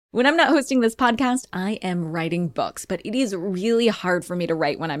When I'm not hosting this podcast, I am writing books, but it is really hard for me to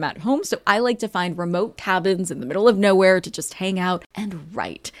write when I'm at home, so I like to find remote cabins in the middle of nowhere to just hang out and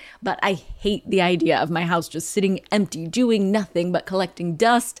write. But I hate the idea of my house just sitting empty, doing nothing but collecting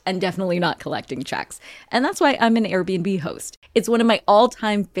dust and definitely not collecting checks. And that's why I'm an Airbnb host. It's one of my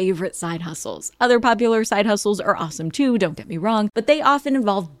all-time favorite side hustles. Other popular side hustles are awesome too, don't get me wrong, but they often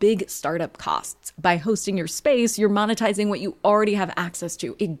involve big startup costs. By hosting your space, you're monetizing what you already have access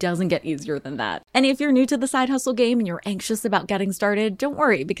to. It doesn't get easier than that. And if you're new to the side hustle game and you're anxious about getting started, don't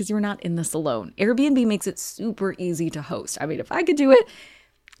worry, because you're not in this alone. Airbnb makes it super easy to host. I mean, if I could do it,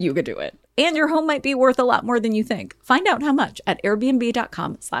 you could do it. And your home might be worth a lot more than you think. Find out how much at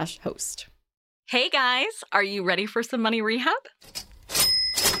airbnb.com/host. Hey guys, are you ready for some money rehab?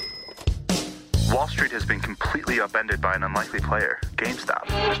 Wall Street has been completely upended by an unlikely player, GameStop.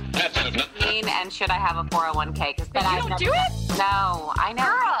 And should I have a 401k? Because then You don't do it? No, I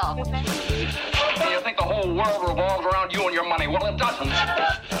know. You think the whole world revolves around you and your money? Well, it doesn't.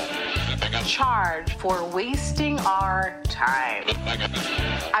 Charge for wasting our time.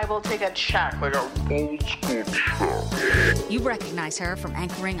 I will take a check. Like a old school check. You recognize her from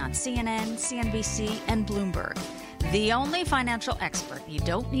anchoring on CNN, CNBC, and Bloomberg. The only financial expert you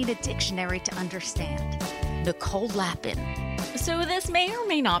don't need a dictionary to understand. Nicole Lapin. So this may or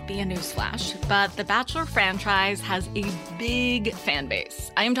may not be a newsflash, but the Bachelor franchise has a big fan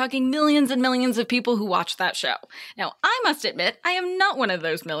base. I am talking millions and millions of people who watch that show. Now, I must admit, I am not one of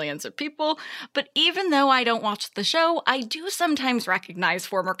those millions of people, but even though I don't watch the show, I do sometimes recognize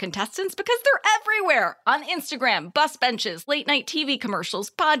former contestants because they're everywhere. On Instagram, bus benches, late night TV commercials,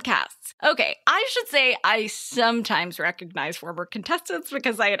 podcasts. Okay, I should say I sometimes recognize former contestants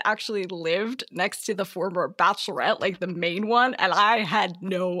because I had actually lived next to the former Bachelorette, like the main one, and I had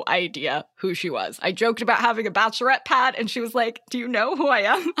no idea who she was. I joked about having a Bachelorette pad, and she was like, "Do you know who I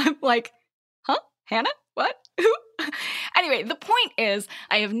am?" I'm like, "Huh? Hannah? What? Who?" Anyway, the point is,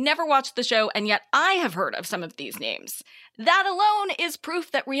 I have never watched the show, and yet I have heard of some of these names. That alone is proof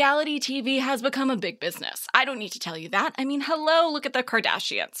that reality TV has become a big business. I don't need to tell you that. I mean, hello, look at the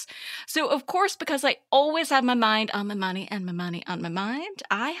Kardashians. So, of course, because I always have my mind on my money and my money on my mind,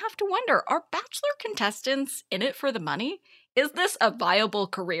 I have to wonder, are Bachelor contestants in it for the money? Is this a viable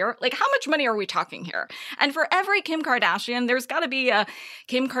career? Like, how much money are we talking here? And for every Kim Kardashian, there's got to be a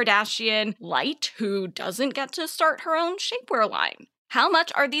Kim Kardashian light who doesn't get to start her own shapewear line. How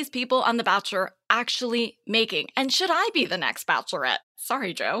much are these people on The Bachelor actually making? And should I be the next Bachelorette?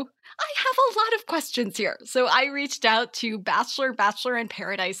 Sorry, Joe. I have a lot of questions here. So I reached out to Bachelor and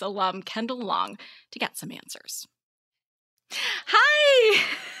Paradise alum Kendall Long to get some answers. Hi!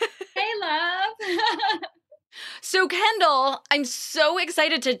 Hey, love. So, Kendall, I'm so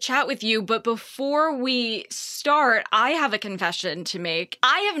excited to chat with you, but before we start, I have a confession to make.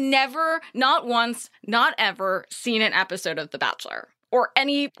 I have never, not once, not ever, seen an episode of The Bachelor or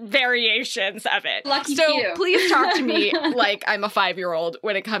any variations of it. Lucky so few. Please talk to me like I'm a 5-year-old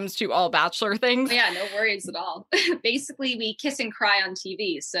when it comes to all Bachelor things. Yeah, no worries at all. Basically, we kiss and cry on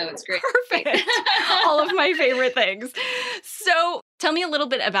TV, so it's great. Perfect. All of my favorite things. So tell me a little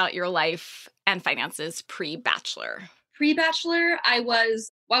bit about your life and finances pre-Bachelor. Pre-Bachelor, I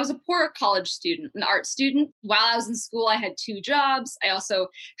was a poor college student, an art student. While I was in school, I had 2 jobs. I also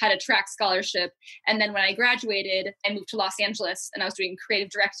had a track scholarship. And then when I graduated, I moved to Los Angeles and I was doing creative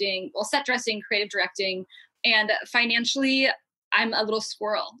directing, set dressing, creative directing. And financially, I'm a little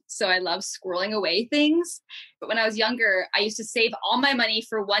squirrel. So I love squirreling away things. But when I was younger, I used to save all my money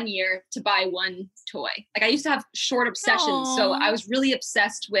for 1 year to buy one toy. Like I used to have short obsessions. Aww. So I was really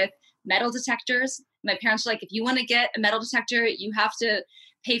obsessed with metal detectors. My parents were like, if you want to get a metal detector, you have to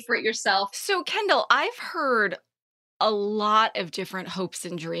pay for it yourself. So, Kendall, I've heard a lot of different hopes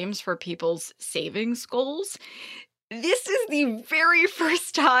and dreams for people's savings goals. This is the very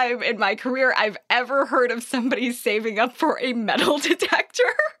first time in my career I've ever heard of somebody saving up for a metal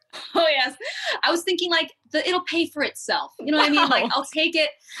detector. Oh, yes. I was thinking like it'll pay for itself. You know what I mean? Like I'll take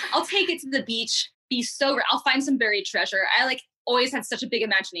it to the beach, I'll find some buried treasure. I always had such a big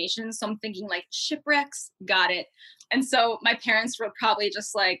imagination. So I'm thinking like shipwrecks, got it. And so my parents were probably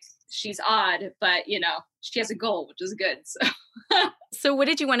just like, she's odd, but she has a goal, which is good. So what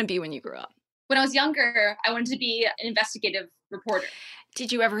did you want to be when you grew up? When I was younger, I wanted to be an investigative reporter.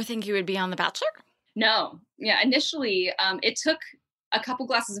 Did you ever think you would be on The Bachelor? No. Yeah. Initially, it took a couple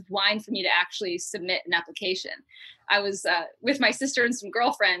glasses of wine for me to actually submit an application. I was with my sister and some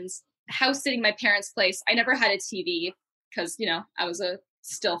girlfriends house sitting my parents' place. I never had a TV because, I was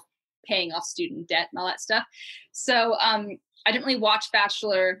still paying off student debt and all that stuff. So I didn't really watch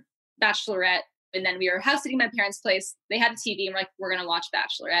Bachelor, Bachelorette And then we were house sitting at my parents' place. They had a TV and we're like, we're going to watch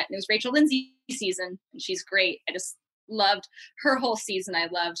Bachelorette. And it was Rachel Lindsay's season. And she's great. I just loved her whole season. I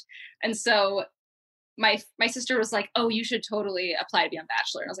loved. And so my sister was like, oh, you should totally apply to be on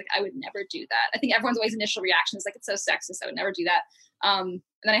Bachelor. And I was like, I would never do that. I think everyone's always initial reaction is like, it's so sexist. I would never do that. And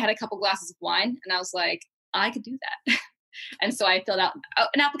then I had a couple glasses of wine and I was like, I could do that. And so I filled out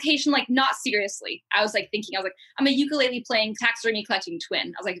an application, like not seriously. I was thinking, I'm a ukulele playing taxidermy collecting twin.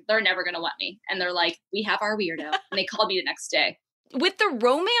 I was like, they're never going to want me. And they're like, we have our weirdo. And they called me the next day. With the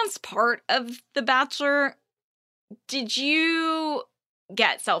romance part of The Bachelor, did you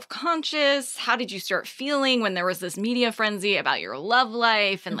get self-conscious? How did you start feeling when there was this media frenzy about your love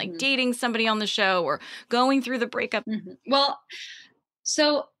life and like dating somebody on the show or going through the breakup? Well,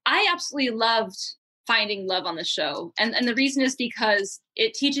 so I absolutely loved finding love on the show. And the reason is because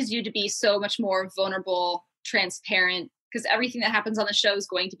it teaches you to be so much more vulnerable, transparent, because everything that happens on the show is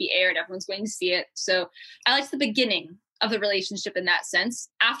going to be aired. Everyone's going to see it. So I liked the beginning of the relationship in that sense.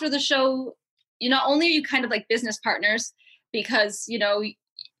 After the show, not only are you kind of like business partners because,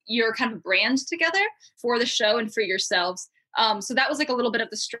 you're kind of a brand together for the show and for yourselves. So that was like a little bit of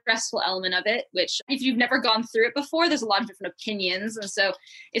the stressful element of it, which if you've never gone through it before, there's a lot of different opinions. And so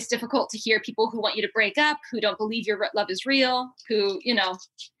it's difficult to hear people who want you to break up, who don't believe your love is real, who,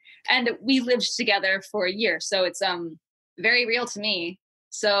 and we lived together for a year. So it's very real to me.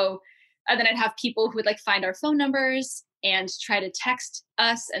 So, and then I'd have people who would like find our phone numbers and try to text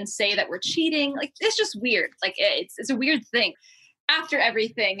us and say that we're cheating. Like, it's just weird. Like it's a weird thing. After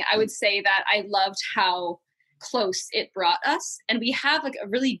everything, I would say that I loved how close it brought us, and we have like a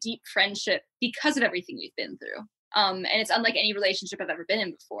really deep friendship because of everything we've been through, and it's unlike any relationship I've ever been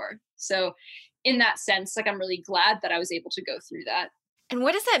in before. So in that sense, like I'm really glad that I was able to go through that. And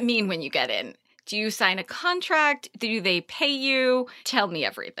what does that mean when you get in? Do you sign a contract? Do they pay you? Tell me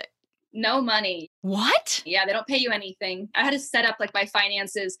everything. No money. What? Yeah, they don't pay you anything. I had to set up like my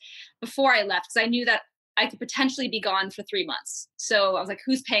finances before I left because I knew that I could potentially be gone for 3 months. So I was like,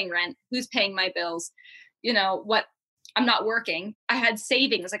 who's paying rent? Who's paying my bills? What, I'm not working. I had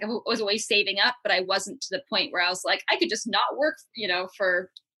savings. Like I was always saving up, but I wasn't to the point where I was like, I could just not work, for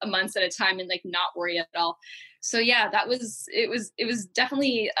a month at a time and like not worry at all. So yeah, it was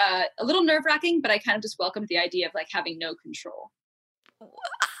definitely a little nerve wracking, but I kind of just welcomed the idea of like having no control.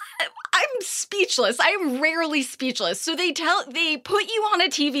 I'm speechless. I am rarely speechless. So they put you on a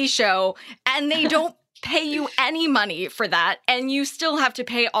TV show and they don't pay you any money for that, and you still have to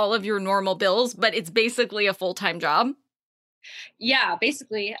pay all of your normal bills, but it's basically a full-time job? Yeah,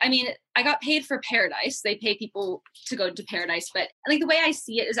 basically. I mean, I got paid for Paradise. They pay people to go to Paradise, but like the way I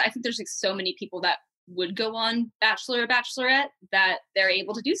see it is I think there's like so many people that would go on Bachelor or Bachelorette that they're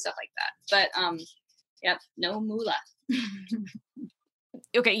able to do stuff like that. But yep, no moolah.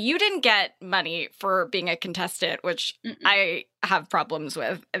 Okay, you didn't get money for being a contestant, which I have problems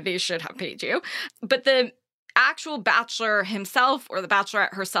with. They should have paid you. But the actual Bachelor himself or the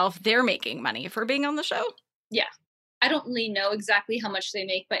Bachelorette herself, they're making money for being on the show? Yeah. I don't really know exactly how much they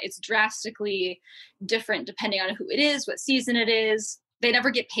make, but it's drastically different depending on who it is, what season it is. They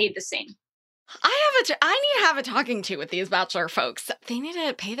never get paid the same. I need to have a talking to with these Bachelor folks. They need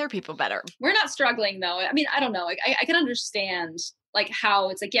to pay their people better. We're not struggling, though. I mean, I don't know. Like, I can understand like how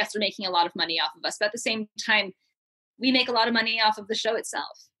it's like, yes, they're making a lot of money off of us, but at the same time, we make a lot of money off of the show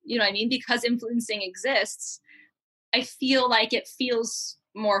itself. You know what I mean? Because influencing exists, I feel like it feels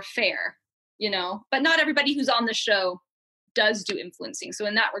more fair, but not everybody who's on the show does do influencing. So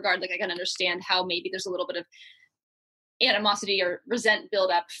in that regard, like I can understand how maybe there's a little bit of animosity or resent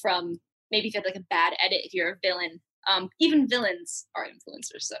buildup from maybe if you had like a bad edit, if you're a villain. Even villains are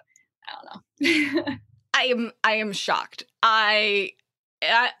influencers. So I don't know. I am shocked. I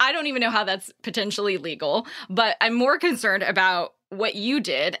don't even know how that's potentially legal, but I'm more concerned about what you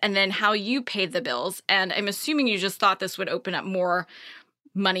did and then how you paid the bills. And I'm assuming you just thought this would open up more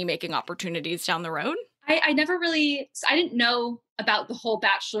money-making opportunities down the road. I didn't know about the whole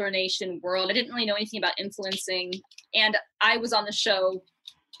Bachelor Nation world. I didn't really know anything about influencing. And I was on the show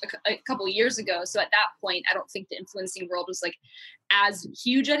a couple of years ago. So at that point, I don't think the influencing world was like as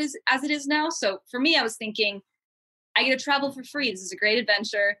huge as it is now. So for me, I was thinking, I get to travel for free. This is a great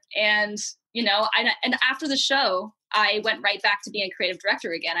adventure. And, and after the show, I went right back to being a creative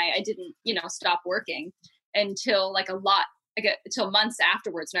director again. I didn't, stop working until until months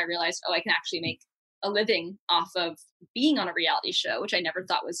afterwards. And I realized, I can actually make a living off of being on a reality show, which I never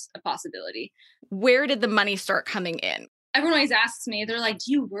thought was a possibility. Where did the money start coming in? Everyone always asks me, they're like,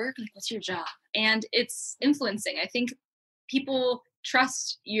 do you work? Like, what's your job? And it's influencing. I think people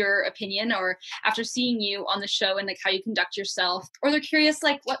trust your opinion, or after seeing you on the show and like how you conduct yourself, or they're curious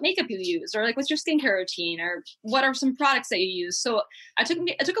like what makeup you use, or like what's your skincare routine, or what are some products that you use. So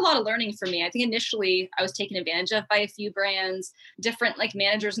it took a lot of learning for me. I think initially I was taken advantage of by a few brands. Different like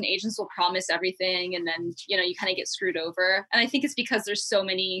managers and agents will promise everything, and then you kind of get screwed over. And I think it's because there's so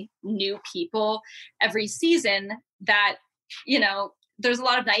many new people every season that there's a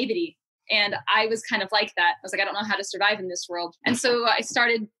lot of naivety. And I was kind of like that. I was like, I don't know how to survive in this world. And so I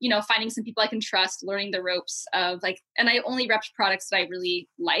started, finding some people I can trust, learning the ropes of like, and I only repped products that I really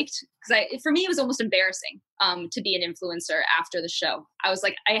liked. Because for me, it was almost embarrassing to be an influencer after the show. I was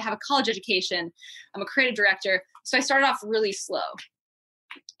like, I have a college education. I'm a creative director. So I started off really slow.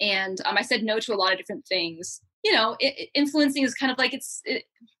 And I said no to a lot of different things. Influencing is kind of like, it's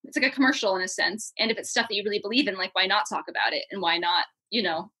like a commercial in a sense. And if it's stuff that you really believe in, like, why not talk about it? And why not,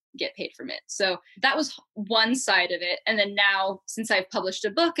 get paid from it? So that was one side of it. And then now, since I've published a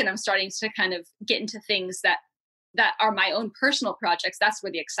book and I'm starting to kind of get into things that are my own personal projects, that's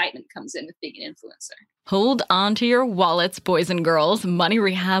where the excitement comes in with being an influencer. Hold on to your wallets, boys and girls. Money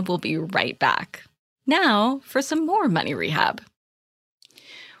Rehab will be right back. Now for some more Money Rehab.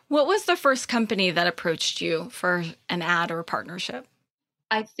 What was the first company that approached you for an ad or partnership?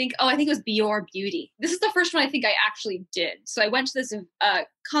 I think it was Be Your Beauty. This is the first one I think I actually did. So I went to this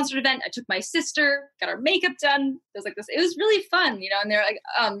concert event. I took my sister, got her makeup done. It was like this. It was really fun, and they're like,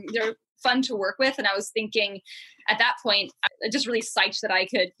 they're fun to work with. And I was thinking at that point, I just really psyched that I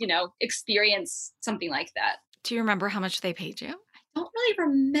could, experience something like that. Do you remember how much they paid you? I don't really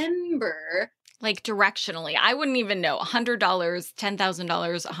remember. Like directionally, I wouldn't even know. $100, $10,000,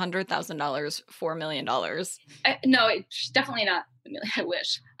 $100,000, $4 million. No, it's definitely not a million. I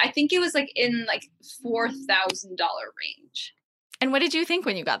wish. I think it was like in like $4,000 range. And what did you think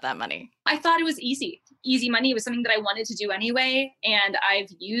when you got that money? I thought it was easy money. It was something that I wanted to do anyway. And I've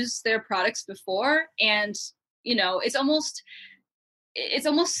used their products before. And, it's almost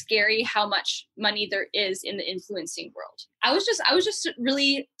scary how much money there is in the influencing world. I was just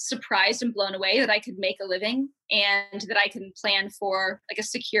really surprised and blown away that I could make a living and that I can plan for like a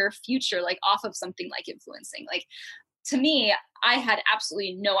secure future, like off of something like influencing. Like, to me, I had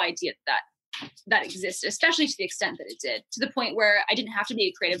absolutely no idea that existed, especially to the extent that it did, to the point where I didn't have to be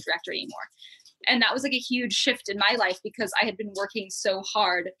a creative director anymore. And that was like a huge shift in my life because I had been working so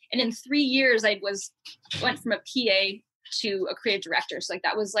hard. And in 3 years, I went from a PA to a creative director. So like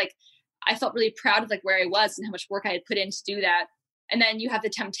that was like, I felt really proud of like where I was and how much work I had put in to do that. And then you have the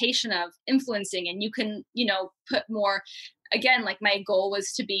temptation of influencing, and you can, put more. Again, like my goal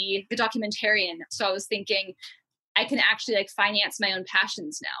was to be a documentarian. So I was thinking I can actually like finance my own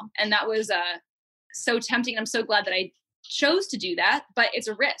passions now. And that was so tempting. I'm so glad that I chose to do that, but it's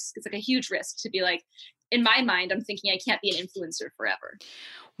a risk. It's like a huge risk to be like, in my mind, I'm thinking I can't be an influencer forever.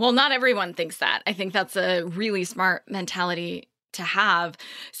 Well, not everyone thinks that. I think that's a really smart mentality to have.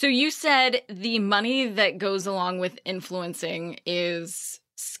 So you said the money that goes along with influencing is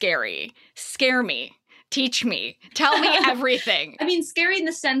scary. Scare me. Teach me. Tell me everything. I mean, scary in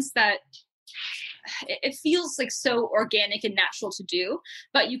the sense that it feels like so organic and natural to do,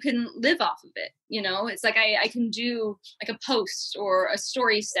 but you can live off of it. It's like I can do like a post or a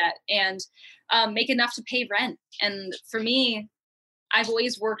story set and make enough to pay rent. And for me, I've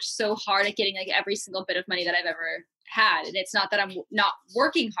always worked so hard at getting like every single bit of money that I've ever had. And it's not that I'm not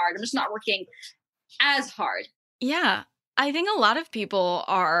working hard. I'm just not working as hard. Yeah. I think a lot of people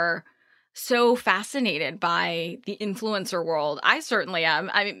are so fascinated by the influencer world. I certainly am.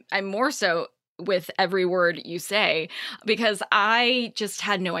 I'm more so with every word you say, because I just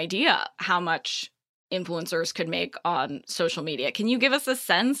had no idea how much influencers could make on social media. Can you give us a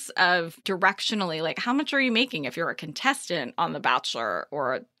sense of directionally, like how much are you making if you're a contestant on The Bachelor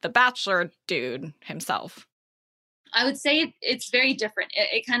or the Bachelor dude himself? I would say it's very different.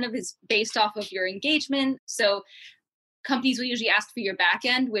 It kind of is based off of your engagement. So companies will usually ask for your back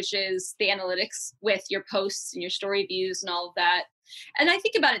end, which is the analytics with your posts and your story views and all of that. And I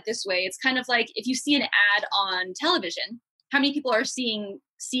think about it this way. It's kind of like if you see an ad on television, how many people are seeing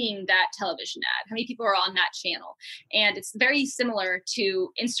that television ad? How many people are on that channel? And it's very similar to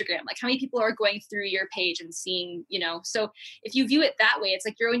Instagram. Like how many people are going through your page and seeing, so if you view it that way, it's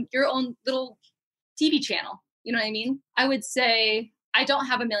like your own little TV channel. You know what I mean? I would say I don't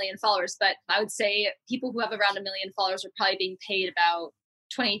have 1 million followers, but I would say people who have around 1 million followers are probably being paid about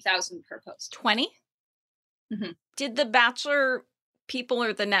 $20,000 per post. 20? Mm-hmm. Did the Bachelor people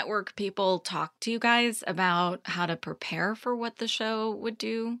or the network people talk to you guys about how to prepare for what the show would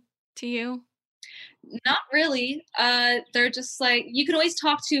do to you? Not really. They're just like, you can always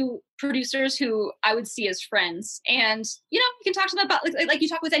talk to producers who I would see as friends. And, you can talk to them about, like you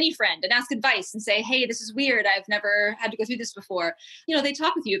talk with any friend and ask advice and say, hey, this is weird. I've never had to go through this before. They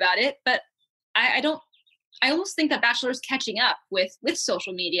talk with you about it. But I almost think that Bachelor is catching up with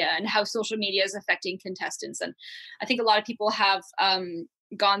social media and how social media is affecting contestants. And I think a lot of people have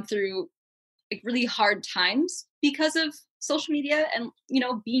gone through like really hard times because of social media and,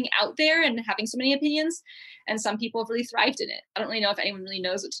 being out there and having so many opinions. And some people have really thrived in it. I don't really know if anyone really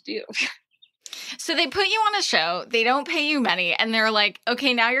knows what to do. So they put you on a show, they don't pay you money, and they're like,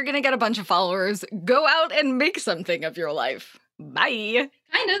 okay, now you're going to get a bunch of followers. Go out and make something of your life. Bye.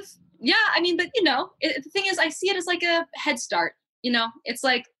 Kind of. Yeah. I mean, but the thing is, I see it as like a head start. It's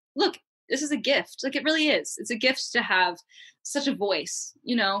like, look, this is a gift. Like it really is. It's a gift to have such a voice,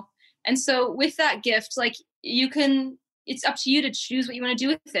 And so with that gift, like it's up to you to choose what you want to do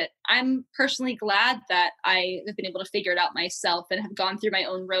with it. I'm personally glad that I have been able to figure it out myself and have gone through my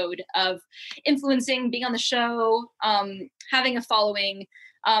own road of influencing, being on the show, having a following.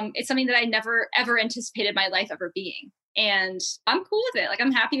 It's something that I never, ever anticipated my life ever being. And I'm cool with it. Like,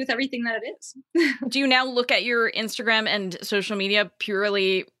 I'm happy with everything that it is. Do you now look at your Instagram and social media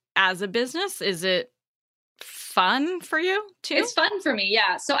purely as a business? Is it fun for you too? It's fun for me,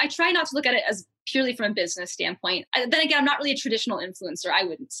 yeah. So I try not to look at it as purely from a business standpoint. Then again, I'm not really a traditional influencer, I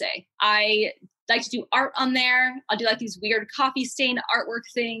wouldn't say. I like to do art on there. I'll do like these weird coffee stain artwork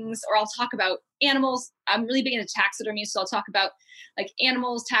things, or I'll talk about animals. I'm really big into taxidermy, so I'll talk about like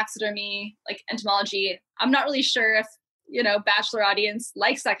animals, taxidermy, like entomology. I'm not really sure if Bachelor audience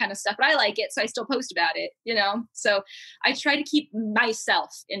likes that kind of stuff, but I like it, so I still post about it, So I try to keep myself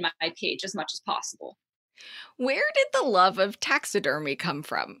in my page as much as possible. Where did the love of taxidermy come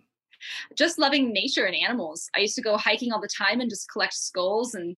from? Just loving nature and animals. I used to go hiking all the time and just collect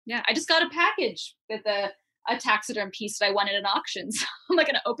skulls. And yeah, I just got a package with a taxiderm piece that I won at an auction. So I'm not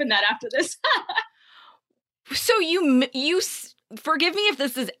going to open that after this. So you forgive me if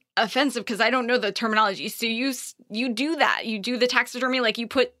this is offensive because I don't know the terminology. So you do that. You do the taxidermy, like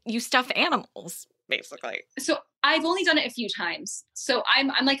you stuff animals, basically. So I've only done it a few times. So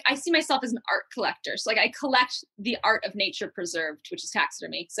I'm like, I see myself as an art collector. So like I collect the art of nature preserved, which is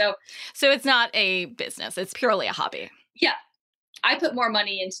taxidermy. So it's not a business. It's purely a hobby. Yeah. I put more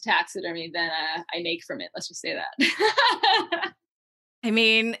money into taxidermy than I make from it. Let's just say that. I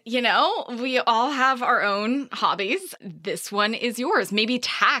mean, we all have our own hobbies. This one is yours. Maybe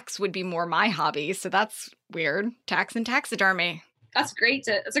tax would be more my hobby. So that's weird. Tax and taxidermy. That's great.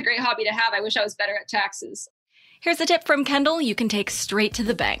 That's a great hobby to have. I wish I was better at taxes. Here's a tip from Kendall you can take straight to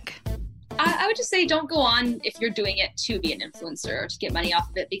the bank. I would just say don't go on if you're doing it to be an influencer or to get money off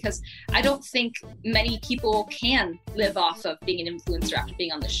of it, because I don't think many people can live off of being an influencer after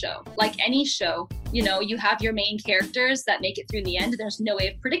being on the show. Like any show, you have your main characters that make it through the end. There's no way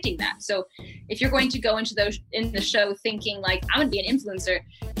of predicting that. So if you're going to go into in the show thinking like, I'm going to be an influencer,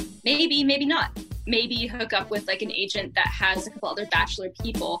 maybe not. Maybe you hook up with like an agent that has a couple other Bachelor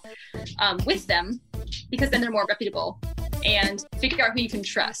people with them, because then they're more reputable, and figure out who you can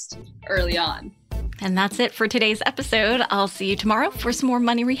trust early on. And that's it for today's episode. I'll see you tomorrow for some more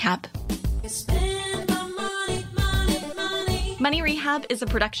Money Rehab. Money Rehab is a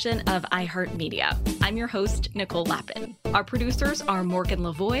production of iHeartMedia. I'm your host, Nicole Lappin. Our producers are Morgan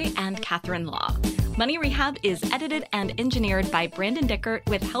Lavoie and Catherine Law. Money Rehab is edited and engineered by Brandon Dickert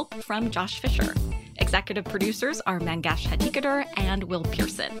with help from Josh Fisher. Executive producers are Mangesh Hatikadur and Will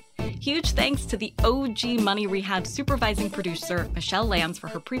Pearson. Huge thanks to the OG Money Rehab supervising producer, Michelle Lambs, for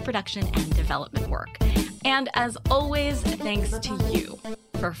her pre-production and development work. And as always, thanks to you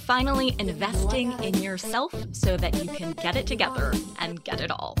for finally investing in yourself so that you can get it together and get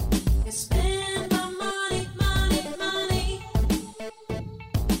it all.